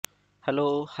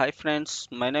Hello, hi friends.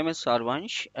 My name is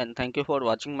Sarvansh and thank you for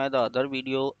watching my the other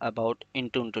video about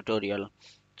Intune tutorial.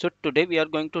 So today we are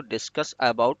going to discuss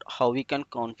about how we can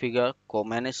configure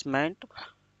co-management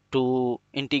to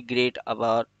integrate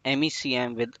our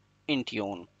MECM with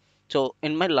Intune. So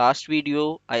in my last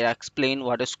video, I explained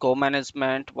what is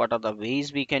co-management, what are the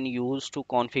ways we can use to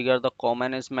configure the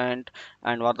co-management,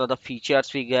 and what are the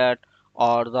features we get,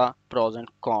 or the pros and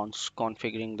cons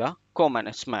configuring the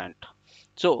co-management.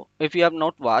 So if you have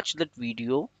not watched that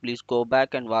video, please go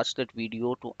back and watch that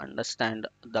video to understand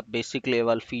the basic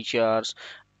level features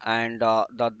and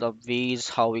the ways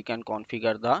how we can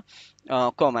configure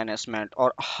the co-management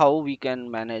or how we can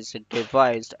manage a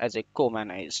device as a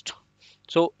co-managed.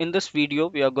 So in this video,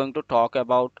 we are going to talk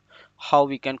about how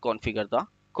we can configure the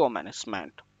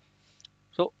co-management.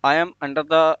 So I am under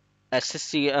the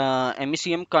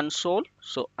MECM console.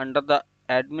 So under the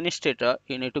administrator,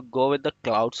 you need to go with the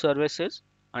cloud services.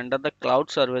 Under the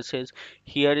cloud services,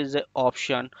 here is the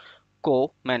option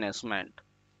co-management.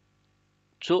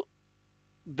 So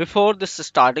before this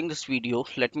starting this video,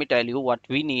 let me tell you what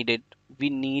we needed. We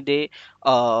need a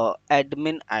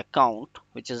admin account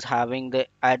which is having the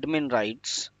admin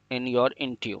rights in your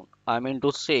Intune. I mean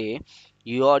to say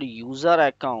your user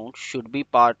account should be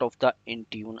part of the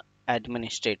Intune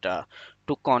administrator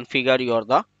to configure your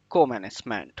the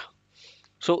co-management.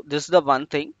 So this is the one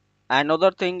thing.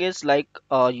 Another thing is like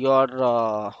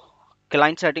your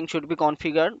client setting should be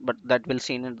configured, but that will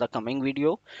seen in the coming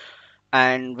video.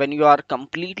 And when you are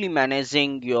completely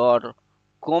managing your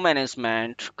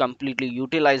co-management, completely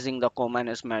utilizing the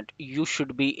co-management, you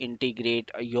should be integrate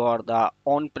your the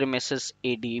on-premises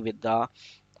AD with the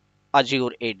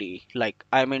Azure AD. Like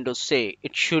I mean to say,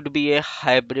 it should be a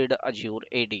hybrid Azure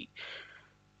AD.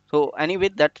 So anyway,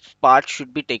 that part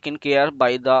should be taken care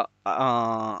by the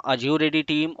Azure AD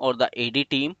team or the AD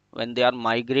team when they are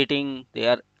migrating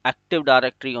their Active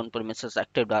Directory on-premises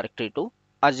Active Directory to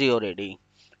Azure AD,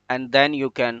 and then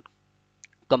you can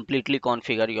completely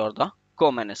configure your the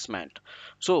co-management.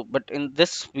 So but in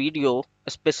this video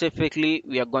specifically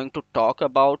we are going to talk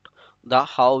about the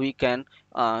how we can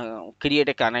create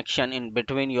a connection in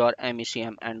between your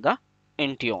MECM and the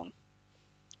Intune.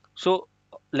 So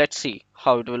let's see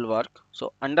how it will work.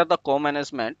 So under the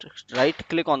co-management, right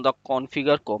click on the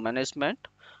configure co-management,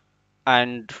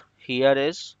 and here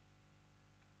is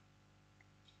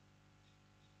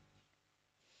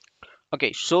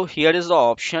okay, so here is the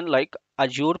option like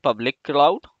Azure public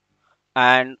cloud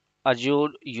and Azure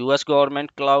US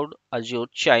government cloud, Azure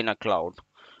China cloud.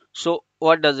 So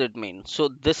what does it mean? So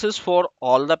this is for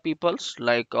all the peoples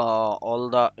like all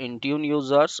the Intune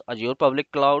users. Azure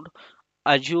public cloud,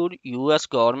 Azure US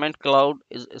government cloud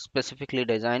is specifically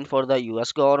designed for the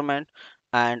US government,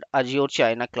 and Azure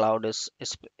China cloud is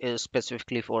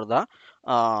specifically for the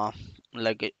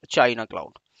China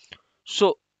cloud.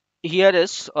 So here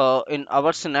is in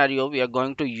our scenario we are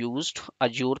going to use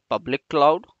Azure public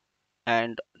cloud,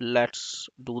 and let's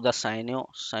do the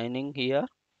signing here,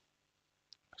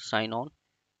 sign on.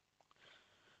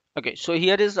 Okay, so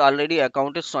here is already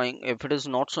account is showing. If it is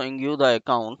not showing you the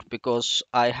account, because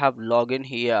I have login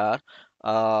here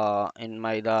in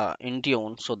my the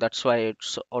Intune, so that's why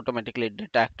it's automatically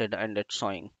detected and it's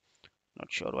showing. Not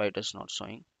sure why it is not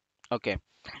showing. Okay,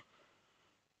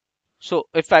 so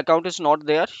if account is not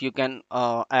there, you can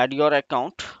add your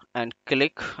account and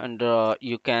click, and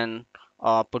you can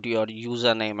put your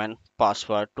username and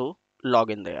password to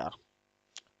log in there.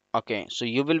 Okay, so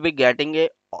you will be getting a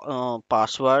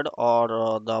password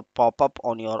or the pop-up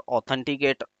on your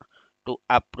authenticate to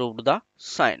approve the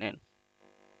sign in.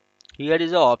 Here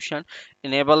is the option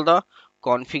enable the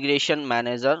configuration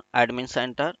manager admin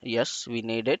center. Yes, we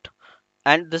need it,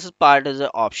 and this is part is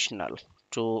optional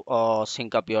to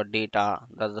sync up your data.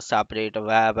 There's a separate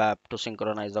web app to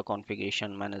synchronize the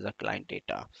configuration manager client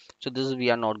data. So this is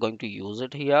we are not going to use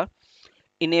it here.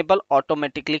 Enable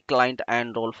automatically client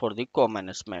and role for the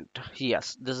co-management.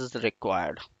 Yes, this is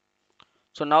required.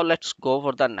 So now let's go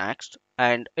for the next,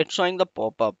 and it's showing the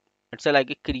pop-up. It's a,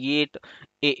 like a create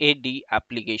AAD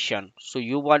application. So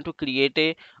you want to create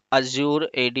a Azure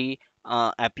AD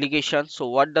application. So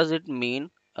what does it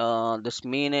mean? This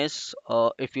mean is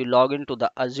if you log into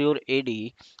the Azure AD,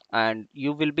 and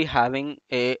you will be having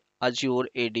a Azure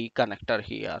AD connector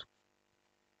here.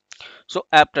 So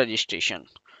app registration.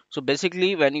 So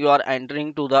basically when you are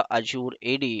entering to the Azure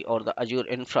AD or the Azure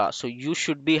infra, so you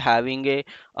should be having a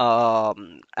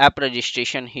app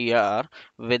registration here.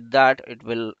 With that it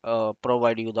will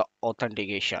provide you the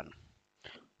authentication.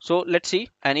 So let's see.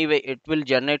 Anyway, it will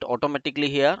generate automatically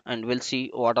here, and we'll see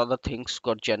what are the things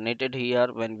got generated here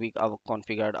when we have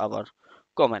configured our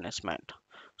co-management.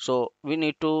 So we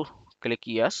need to click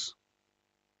yes,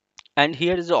 and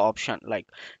here is the option like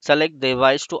select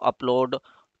device to upload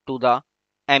to the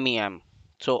MEM.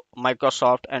 So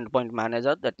Microsoft Endpoint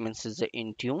Manager, that means is the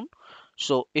Intune.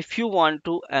 So if you want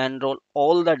to enroll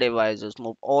all the devices,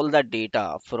 move all the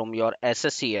data from your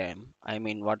SSEM, I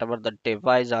mean whatever the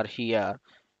device are here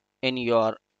in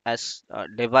your as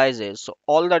devices, so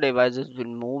all the devices will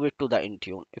move it to the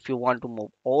Intune. If you want to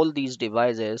move all these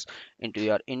devices into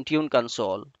your Intune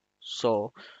console,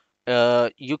 so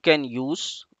you can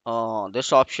use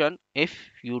this option. If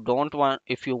you don't want,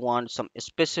 if you want some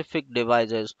specific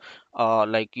devices,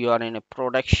 like you are in a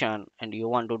production and you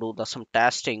want to do some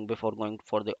testing before going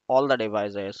for the all the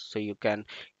devices, so you can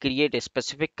create a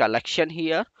specific collection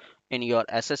here in your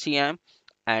SSEM,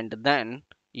 and then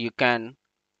you can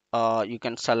you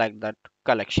can select that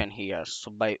collection here. So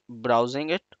by browsing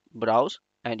it, browse,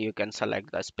 and you can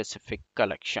select the specific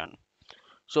collection.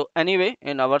 So anyway,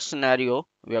 in our scenario,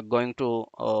 we are going to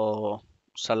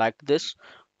select this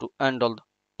to handle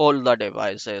all the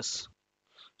devices.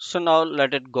 So now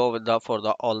let it go with the for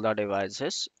the all the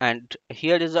devices, and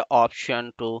here is the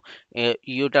option to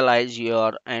utilize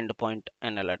your endpoint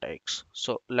analytics.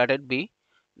 So let it be.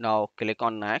 Now click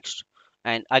on next,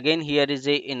 and again here is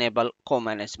a enable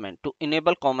co-management. To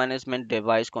enable co-management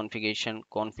device configuration,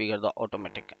 configure the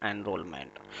automatic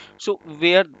enrollment. So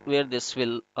where this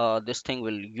will this thing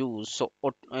will use. So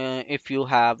if you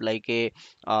have like a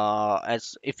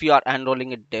as if you are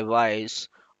enrolling a device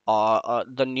or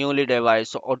the newly device,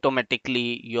 so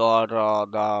automatically your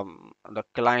the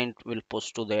client will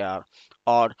push to there,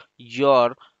 or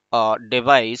your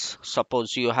device,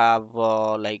 suppose you have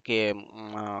like a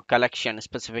collection,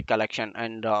 specific collection,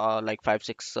 and like 5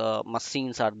 6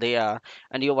 machines are there,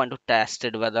 and you want to test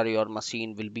it whether your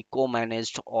machine will be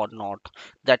co-managed or not.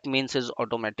 That means is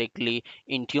automatically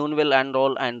Intune will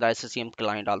enroll and the SCCM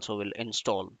client also will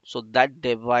install, so that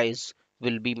device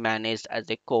will be managed as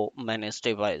a co-managed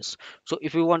device. So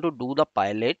if you want to do the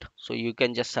pilot, so you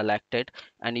can just select it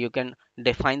and you can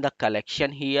define the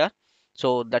collection here.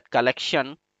 So that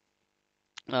collection,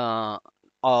 uh,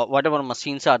 whatever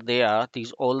machines are there,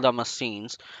 these all the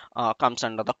machines comes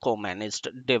under the co-managed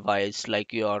device,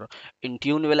 like your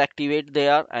Intune will activate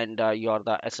there, and your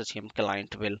the SSM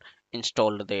client will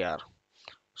install there.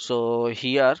 So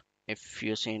here, if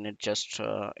you seen it, just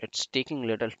it's taking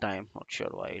little time, not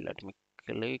sure why. Let me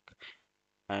click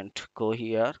and go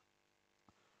here.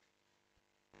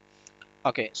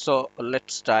 Okay, so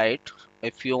let's try it.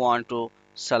 If you want to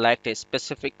select a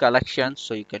specific collection,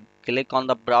 so you can click on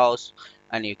the browse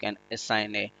and you can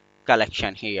assign a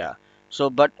collection here.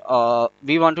 So but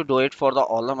we want to do it for the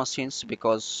all the machines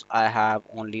because I have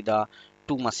only the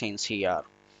two machines here.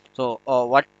 So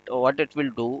what it will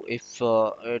do, if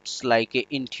it's like a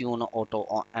Intune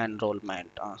auto enrollment,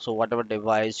 so whatever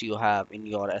device you have in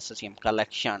your SSM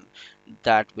collection,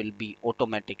 that will be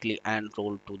automatically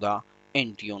enrolled to the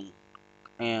Intune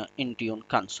Intune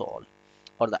console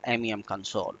or the MEM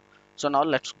console. So now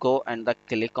let's go and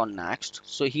click on next.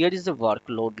 So here is the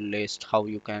workload list, how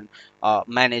you can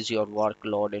manage your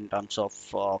workload in terms of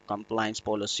compliance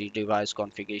policy, device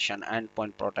configuration,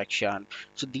 endpoint protection.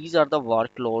 So these are the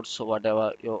workloads, so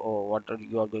whatever what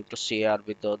you are going to share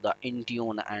with the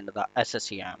Intune and the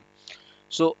SSEM.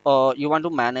 So you want to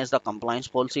manage the compliance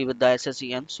policy with the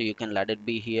SSEM, so you can let it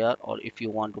be here, or if you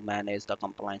want to manage the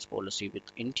compliance policy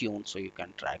with Intune, so you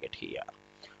can drag it here.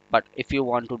 But if you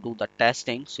want to do the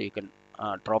testing, so you can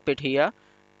drop it here,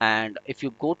 and if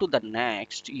you go to the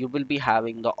next, you will be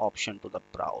having the option to the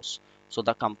browse. So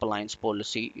the compliance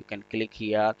policy, you can click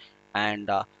here, and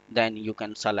then you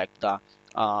can select the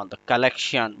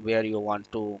collection where you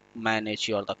want to manage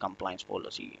your the compliance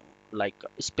policy, like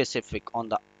specific on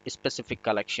the specific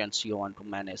collections you want to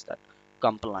manage that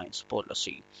compliance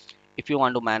policy. If you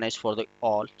want to manage for the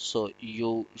all, so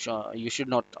you should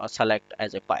not select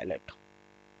as a pilot,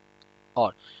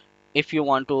 or if you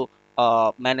want to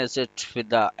manage it with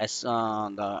the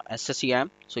SSEM,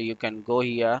 so you can go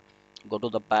here, go to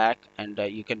the back, and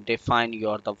you can define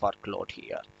your the workload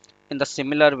here. In the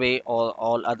similar way,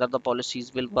 all other the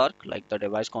policies will work, like the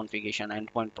device configuration,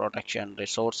 endpoint protection,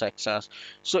 resource access.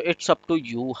 So it's up to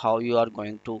you how you are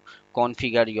going to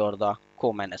configure your the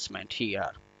co-management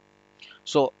here.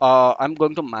 So I'm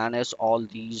going to manage all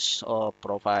these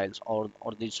profiles, or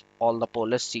these all the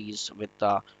policies with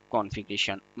the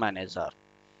configuration manager.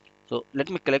 So let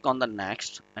me click on the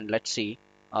next, and let's see.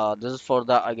 This is for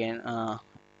the again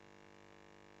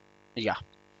yeah.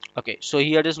 Okay, so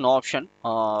here is no option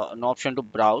to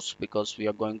browse, because we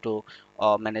are going to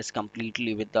manage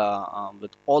completely with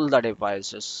all the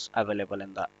devices available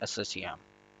in the SSEM.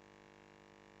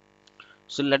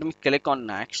 So let me click on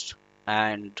next,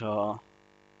 and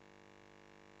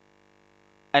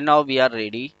now we are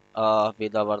ready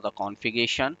with our the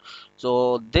configuration.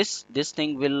 So this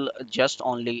thing will just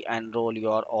only enroll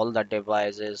your all the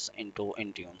devices into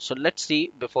Intune. So let's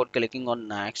see before clicking on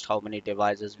next how many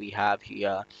devices we have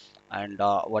here, and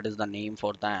what is the name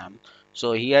for them.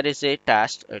 So here is a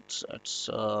test. It's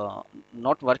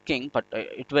not working, but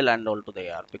it will enroll to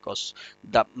there because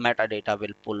the metadata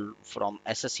will pull from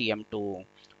SSEM to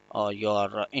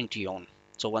your Intune.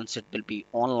 So once it will be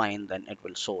online, then it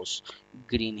will shows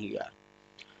green here.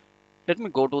 Let me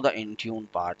go to the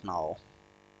Intune part now,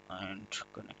 and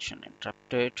connection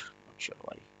interrupted, not sure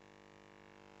why.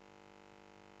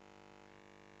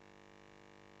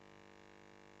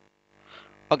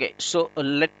 Okay, so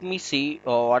let me see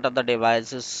what are the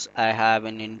devices I have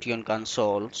in Intune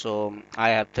console. So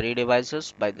I have three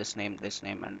devices by this name,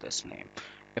 and this name.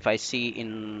 If I see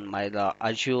in my the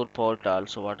Azure portal,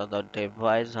 so what are the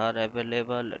devices are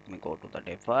available? Let me go to the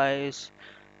device,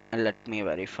 and let me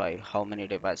verify how many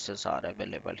devices are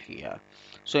available here.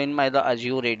 So in my the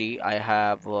Azure AD, I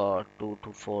have 2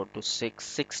 to 4 to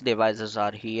 6 devices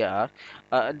are here.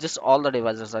 Just all the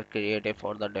devices are created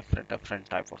for the different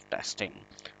type of testing.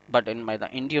 But in my the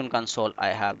Intune console, I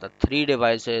have the three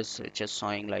devices which is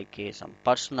showing like some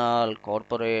personal,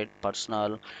 corporate,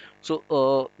 personal.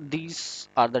 So these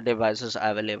are the devices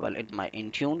available in my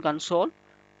Intune console.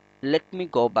 Let me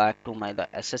go back to my the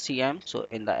SSEM. So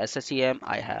in the SSEM,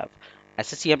 I have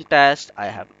SSEM test, I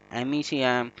have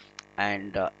MECM,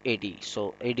 and AD.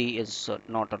 So AD is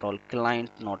not at all client,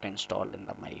 not installed in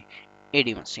the my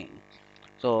AD machine.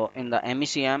 So in the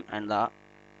MECM and the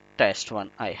test one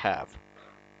I have.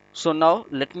 So now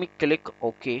let me click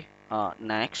OK,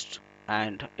 next,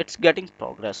 and it's getting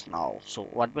progress now. So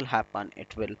what will happen?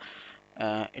 It will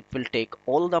take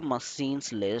all the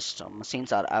machines list.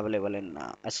 Machines are available in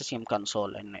SSM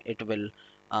console, and it will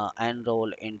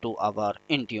enroll into our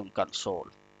Intune console.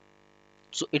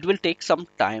 So it will take some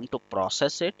time to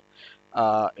process it.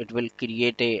 It will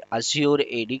create a Azure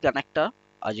AD connector,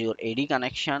 Azure AD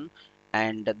connection,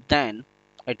 and then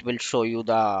it will show you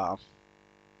the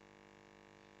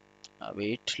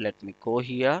wait, let me go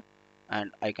here,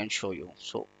 and I can show you.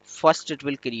 So first it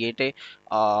will create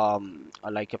a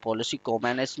like a policy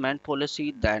co-management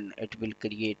policy, then it will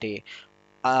create a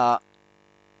uh,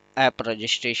 app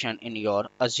registration in your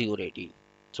Azure AD.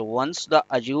 So once the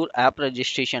Azure app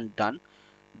registration done,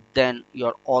 then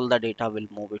your all the data will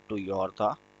move it to your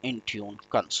the Intune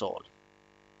console.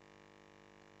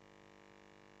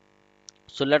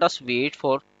 So let us wait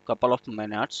for couple of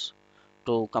minutes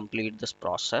to complete this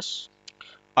process.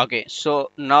 Okay,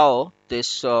 so now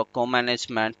this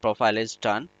co-management profile is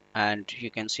done, and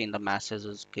you can see in the message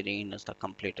is green is the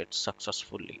completed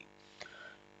successfully.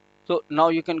 So now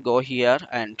you can go here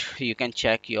and you can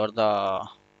check your the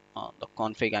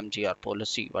config mgr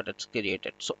policy what it's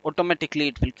created. So automatically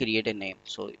it will create a name.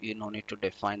 So you no need to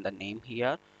define the name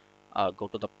here. Go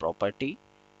to the property,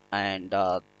 and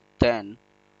then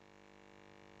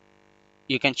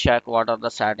you can check what are the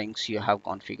settings you have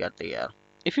configured there.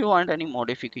 If you want any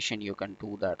modification, you can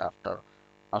do that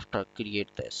after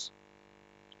create this.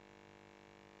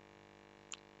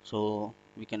 So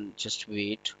we can just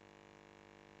wait.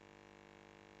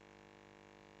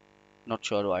 Not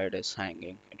sure why it is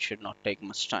hanging. It should not take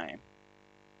much time.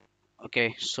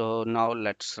 Okay, so now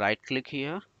let's right click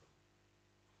here.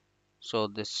 So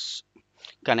this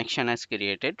connection is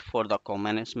created for the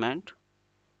co-management,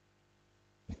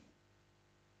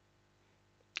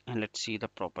 and let's see the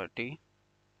property.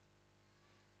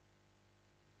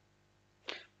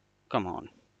 Come on.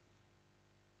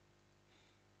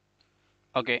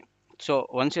 Okay, so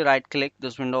once you right click,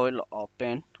 this window will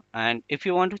open, and if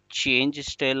you want to change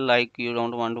still, like you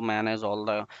don't want to manage all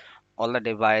the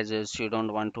devices, you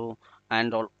don't want to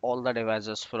and all the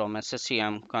devices from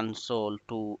SSCM console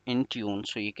to Intune,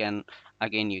 so you can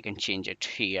again you can change it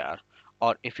here.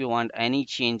 Or if you want any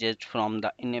changes from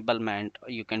the enablement,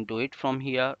 you can do it from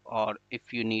here. Or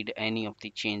if you need any of the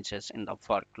changes in the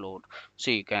workload,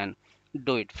 so you can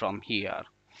do it from here.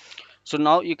 So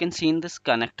now you can see in this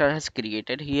connector has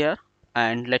created here,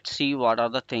 and let's see what are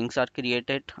the things are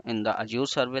created in the Azure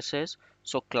services.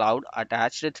 So cloud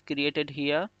attached is created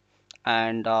here,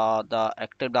 and the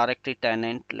active directory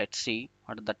tenant, let's see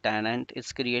what the tenant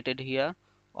is created here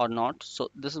or not.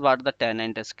 So this is what the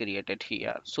tenant is created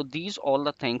here. So these all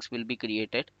the things will be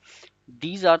created.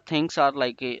 These are things are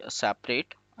like a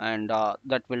separate, and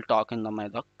that will talk in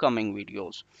the coming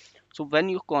videos. So when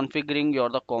you configuring your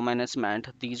the co-management,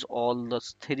 these all the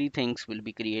three things will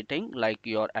be creating, like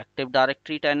your Active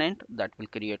Directory tenant that will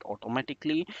create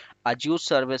automatically. Azure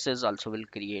services also will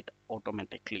create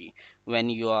automatically when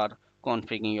you are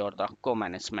configuring your the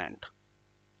co-management.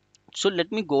 So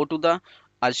let me go to the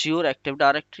Azure Active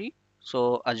Directory.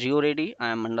 So Azure AD, I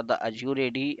am under the Azure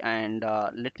AD, and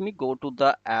let me go to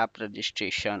the app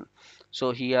registration.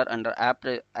 So here under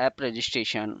app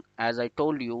registration, as I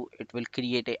told you, it will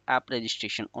create a app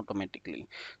registration automatically.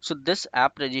 So this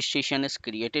app registration is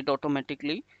created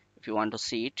automatically. If you want to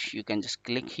see it, you can just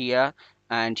click here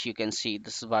and you can see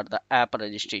this is what the app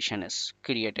registration is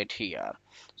created here.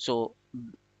 So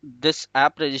this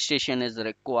app registration is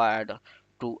required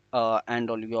to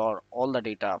handle your all the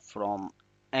data from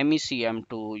MECM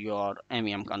to your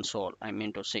MEM console. I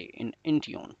mean to say in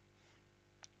Intune.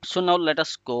 So now let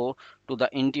us go to the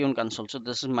Intune console. So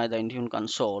this is my the Intune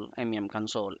console, MEM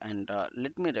console, and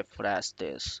let me refresh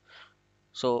this.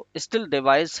 So still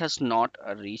device has not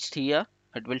reached here.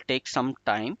 It will take some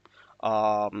time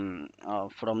from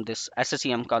this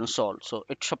SSEM console. So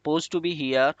it's supposed to be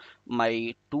here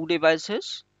my two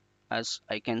devices, as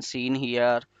I can see in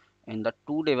here, and the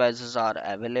two devices are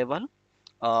available.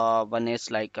 One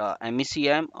is like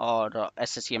MECM or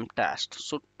SSEM test.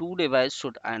 So two devices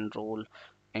should enroll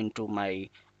into my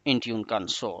Intune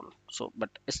console. So but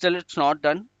still it's not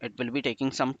done. It will be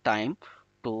taking some time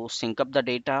to sync up the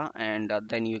data, and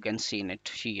then you can see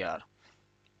it here.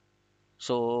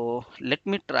 So let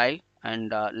me try,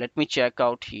 and let me check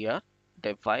out here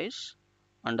device,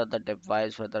 under the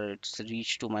device whether it's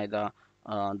reached to my the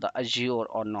Azure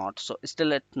or not. So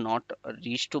still it not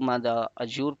reached to my the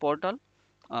Azure portal,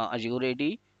 Azure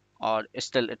AD, or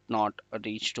still it not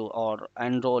reached to or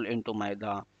enroll into my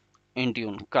the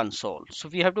Intune console. So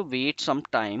we have to wait some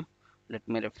time. Let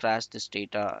me refresh this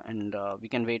data, and we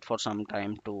can wait for some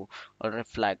time to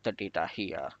reflect the data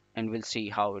here, and we'll see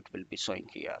how it will be showing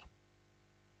here.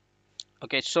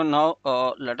 Okay, so now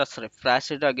let us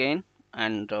refresh it again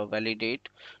and validate.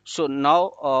 So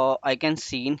now I can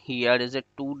see in here is that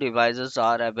two devices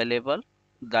are available,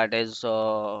 that is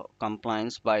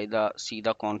compliance by the see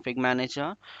the config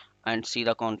manager and see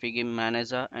the config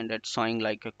manager, and it's showing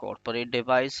like a corporate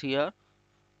device here,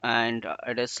 and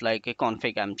it is like a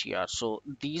config mgr. So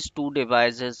these two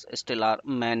devices still are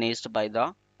managed by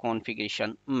the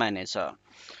configuration manager,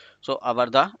 so our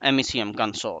the MECM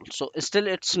console. So still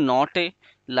it's not a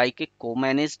like a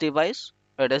co-managed device.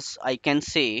 It is, I can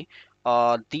say,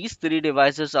 these three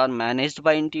devices are managed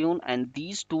by Intune, and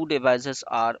these two devices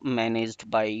are managed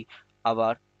by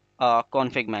our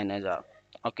config manager.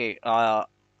 Okay,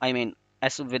 I mean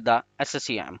as with the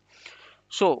SSEM.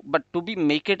 So but to be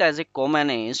make it as a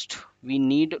co-managed, we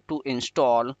need to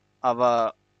install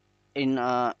our in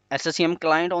SSEM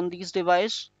client on these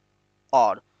device,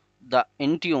 or the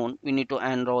Intune, we need to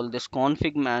enroll this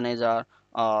config manager,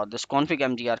 this config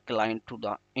mgr client to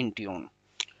the Intune.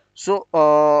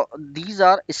 So these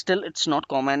are still it's not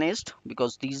co-managed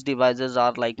because these devices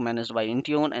are like managed by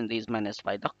Intune and these managed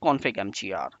by the config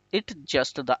mgr. It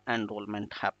just the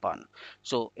enrollment happen.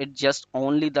 So it just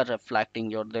only the reflecting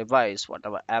your device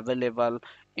whatever available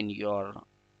in your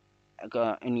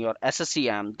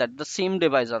SSEM, that the same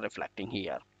device are reflecting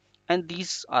here, and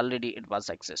these already it was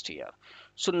exist here.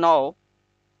 So now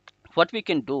what we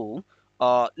can do,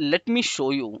 let me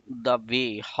show you the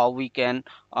way how we can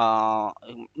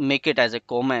make it as a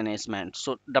co-management.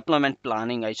 So deployment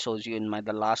planning I showed you in my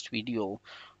the last video.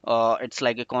 It's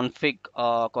like a config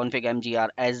mgr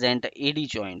agent ad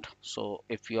joint. So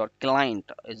if your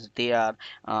client is there,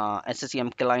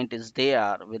 SSEM client is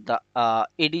there with the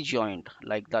ad joint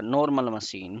like the normal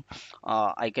machine,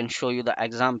 I can show you the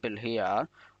example here.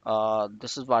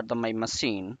 This is what the my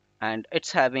machine, and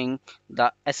it's having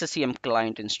the SSEM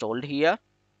client installed here,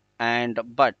 and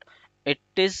but it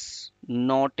is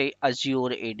not a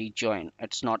Azure AD join,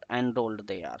 it's not enrolled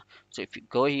there. So if you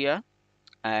go here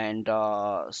and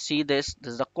see this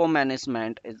is the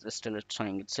co-management is still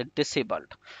showing it's a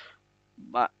disabled,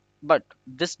 but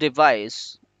this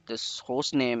device, this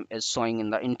host name is showing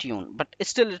in the Intune, but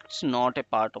still it's not a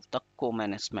part of the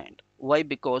co-management. Why?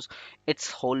 Because it's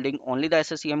holding only the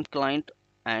SSEM client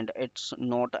and it's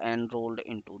not enrolled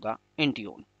into the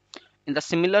Intune. In the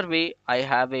similar way, I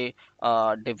have a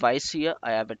device here,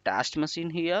 I have a task machine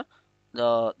here.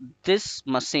 The this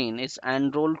machine is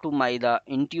enrolled to my the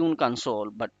Intune console,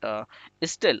 but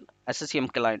still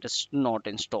SSEM client is not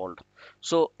installed.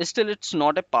 So still it's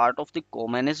not a part of the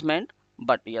co-management,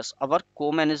 but yes, our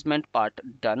co-management part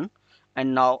done.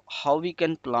 And now how we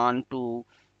can plan to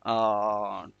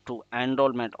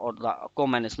enrollment or the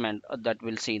co-management, that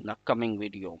we'll see in the coming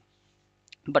video.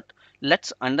 But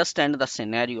let's understand the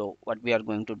scenario what we are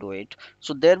going to do it.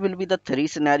 So there will be the three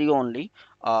scenario only.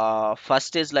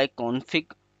 First is like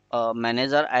config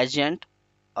manager agent,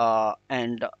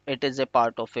 and it is a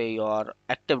part of a your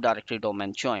active directory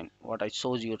domain join what I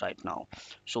showed you right now.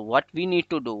 So what we need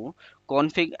to do,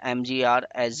 config mgr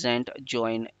agent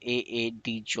join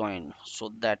aad join,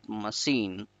 so that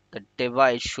machine, the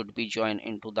device should be joined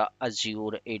into the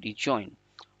azure ad join.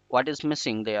 What is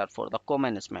missing there for the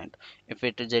co-management? If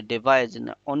it is a device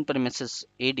in on-premises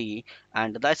AD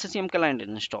and the SCCM client is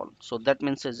installed, so that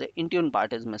means is a Intune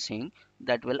part is missing,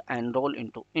 that will enroll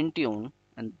into Intune,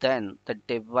 and then the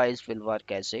device will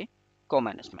work as a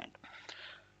co-management.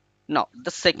 Now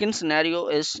the second scenario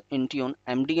is Intune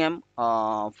MDM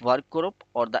work group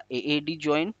or the AAD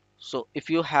join. So if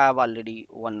you have already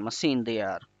one machine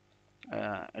there,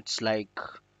 it's like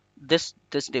this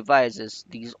devices,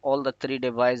 these all the three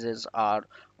devices are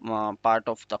part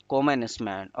of the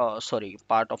co-management, sorry,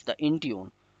 part of the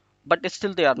Intune, but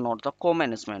still they are not the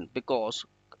co-management because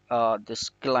this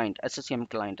client SSM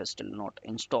client is still not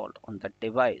installed on that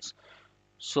device.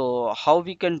 So how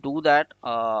we can do that,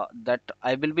 that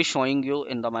I will be showing you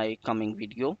in the my coming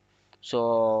video.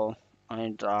 So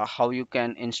and how you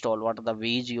can install, what are the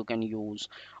ways you can use,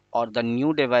 or the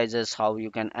new devices how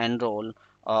you can enroll,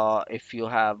 if you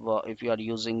have if you are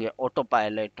using a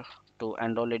autopilot to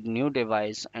enroll a new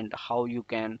device, and how you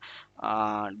can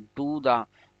do the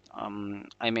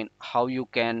I mean how you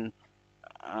can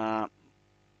uh,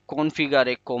 configure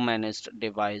a co-managed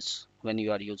device when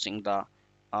you are using the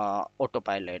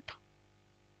autopilot.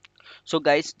 So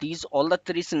guys, these all the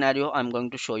three scenario I'm going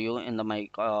to show you in the my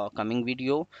coming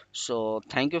video. So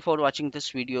thank you for watching this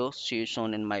video. See you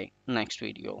soon in my next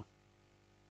video.